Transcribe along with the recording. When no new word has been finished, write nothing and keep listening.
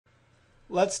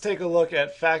let's take a look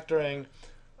at factoring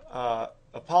a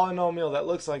polynomial that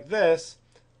looks like this,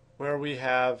 where we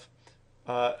have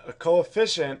a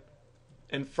coefficient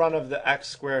in front of the x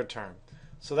squared term.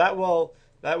 So that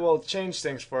will change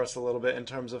things for us a little bit in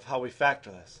terms of how we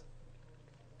factor this.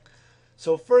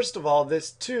 So first of all,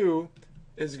 this 2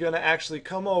 is going to actually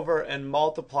come over and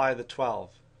multiply the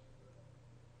 12.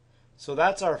 So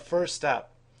that's our first step.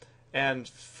 And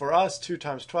for us, 2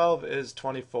 times 12 is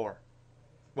 24.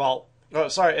 Well, oh,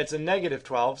 sorry, it's a negative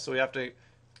 12, so we have to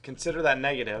consider that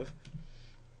negative.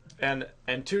 And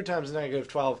 2 times negative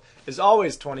 12 is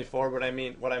always 24, but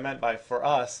what I meant by for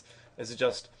us is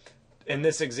just, in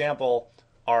this example,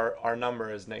 our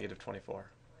number is negative 24.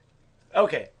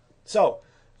 Okay, so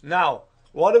now,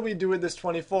 what do we do with this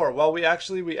 24? Well, we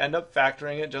end up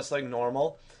factoring it just like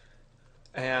normal.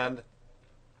 And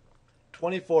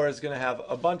 24 is going to have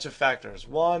a bunch of factors.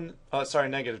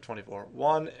 Negative 24.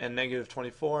 1 and negative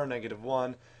 24, negative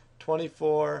 1,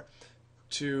 24,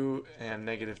 2 and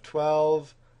negative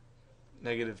 12,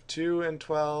 negative 2 and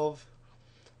 12,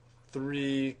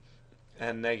 3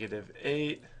 and negative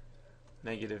 8,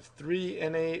 negative 3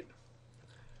 and 8,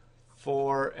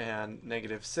 4 and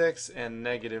negative 6, and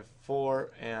negative 4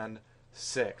 and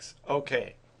 6.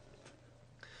 Okay.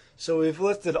 So we've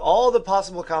listed all the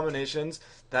possible combinations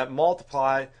that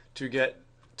multiply to get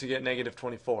negative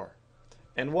 24.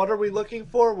 And what are we looking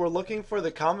for? We're looking for the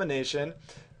combination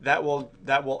that will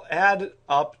add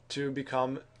up to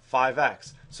become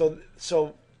 5x.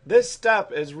 So this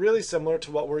step is really similar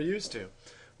to what we're used to.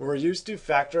 We're used to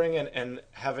factoring and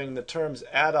having the terms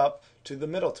add up to the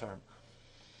middle term.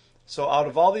 So out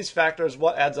of all these factors,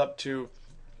 what adds up to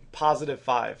positive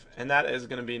 5? And that is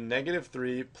going to be negative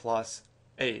 3 plus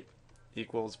 8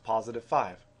 equals positive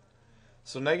 5.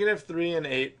 So negative 3 and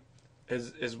 8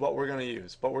 is what we're going to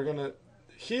use. But we're going to,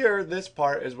 here, this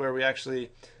part is where we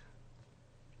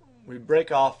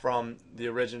break off from the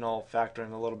original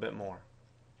factoring a little bit more.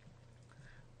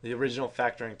 The original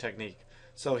factoring technique.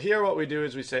 So here what we do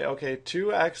is we say, okay,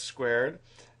 2x squared,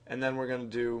 and then we're going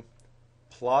to do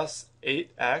plus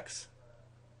 8x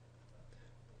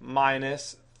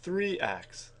minus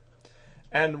 3x.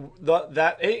 And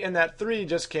that 8 and that 3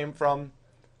 just came from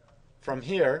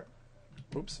here,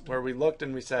 where we looked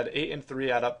and we said 8 and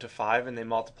 3 add up to 5 and they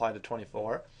multiply to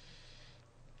 24.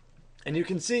 And you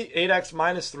can see 8x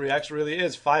minus 3x really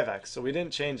is 5x, so we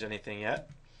didn't change anything yet.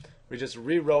 We just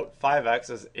rewrote 5x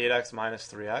as 8x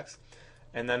minus 3x,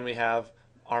 and then we have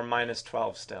our minus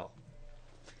 12 still.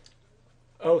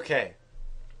 Okay.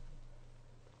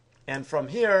 And from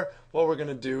here, what we're going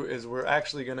to do is we're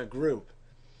actually going to group.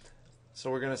 So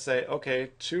we're going to say,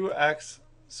 okay, 2x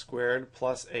squared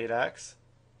plus 8x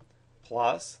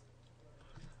plus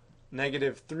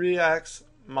negative 3x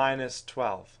minus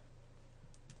 12.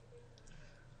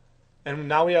 And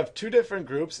now we have two different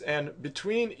groups, and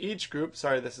between each group,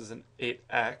 sorry, this is an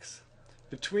 8x.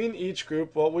 Between each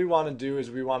group, what we want to do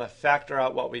is we want to factor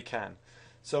out what we can.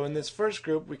 So in this first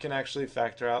group, we can actually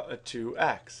factor out a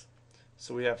 2x.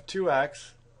 So we have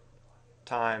 2x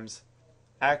times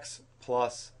x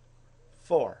plus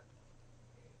 4.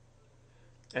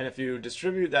 And if you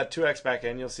distribute that 2x back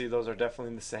in, you'll see those are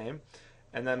definitely the same.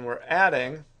 And then we're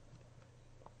adding,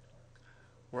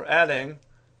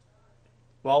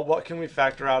 well, what can we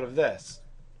factor out of this?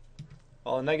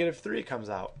 Well, a negative 3 comes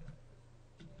out.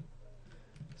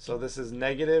 So this is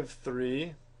negative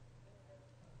 3.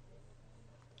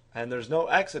 And there's no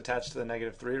x attached to the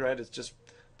negative 3, right? It's just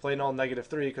plain old negative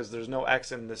 3 because there's no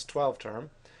x in this 12 term.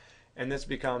 And this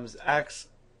becomes x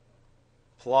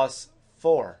plus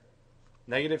 4.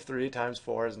 Negative 3 times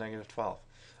 4 is negative 12.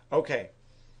 Okay.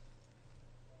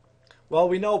 Well,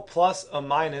 we know plus a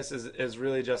minus is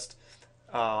really just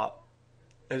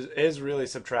is really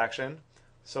subtraction.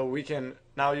 So we can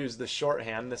now use the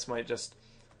shorthand. This might just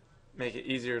make it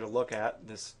easier to look at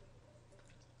this.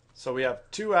 So we have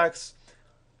 2x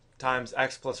times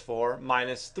x plus 4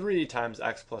 minus 3 times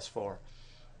x plus 4.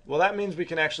 Well, that means we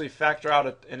can actually factor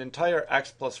out an entire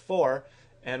x plus 4,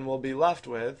 and we'll be left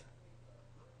with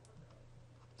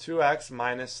 2x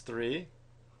minus 3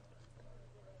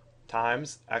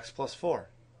 times x plus 4.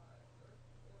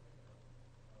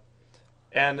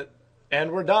 And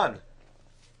we're done.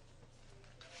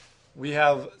 We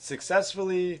have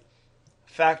successfully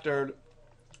factored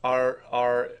our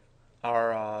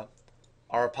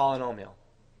polynomial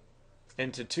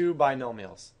into two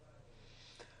binomials.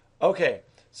 Okay,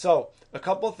 so a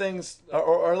couple things,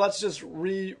 or let's just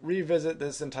revisit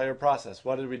this entire process.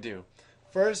 What did we do?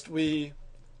 First, we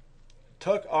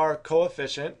took our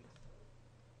coefficient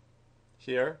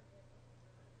here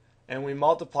and we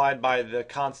multiplied by the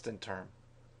constant term.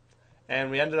 and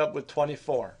we ended up with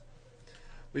 24.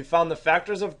 We found the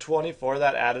factors of 24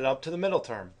 that added up to the middle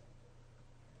term.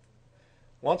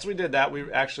 Once we did that, we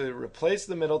actually replaced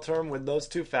the middle term with those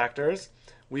two factors.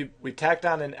 We tacked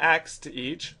on an x to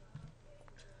each.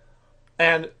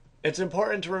 And it's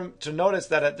important to notice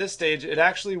that at this stage, it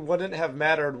actually wouldn't have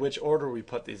mattered which order we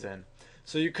put these in.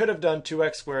 So you could have done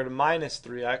 2x squared minus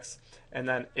 3x and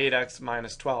then 8x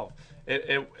minus 12.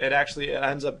 It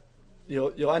ends up,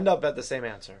 you'll end up at the same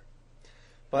answer.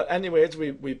 But anyways,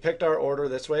 we picked our order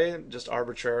this way, just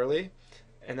arbitrarily,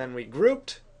 and then we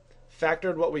grouped,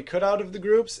 factored what we could out of the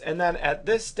groups, and then at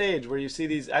this stage where you see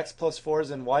these x plus 4s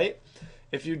in white,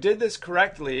 if you did this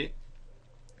correctly,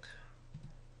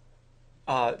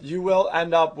 you will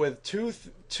end up with you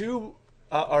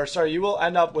will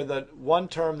end up with one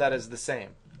term that is the same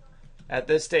at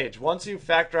this stage. Once you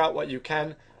factor out what you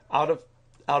can out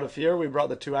of here, we brought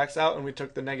the 2x out and we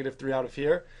took the negative 3 out of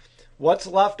here. What's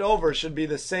left over should be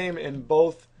the same in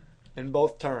both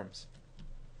terms.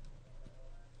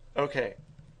 Okay,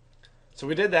 so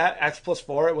we did that. X plus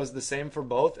 4, it was the same for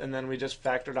both, and then we just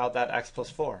factored out that x plus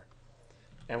 4.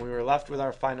 And we were left with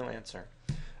our final answer.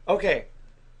 Okay,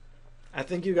 I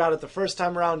think you got it the first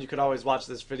time around. You could always watch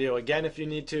this video again if you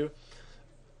need to.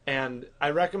 And I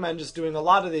recommend just doing a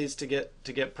lot of these to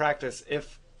get practice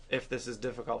if this is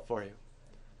difficult for you.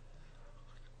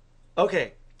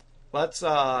 Okay, let's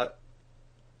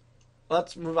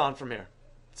move on from here.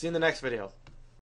 See you in the next video.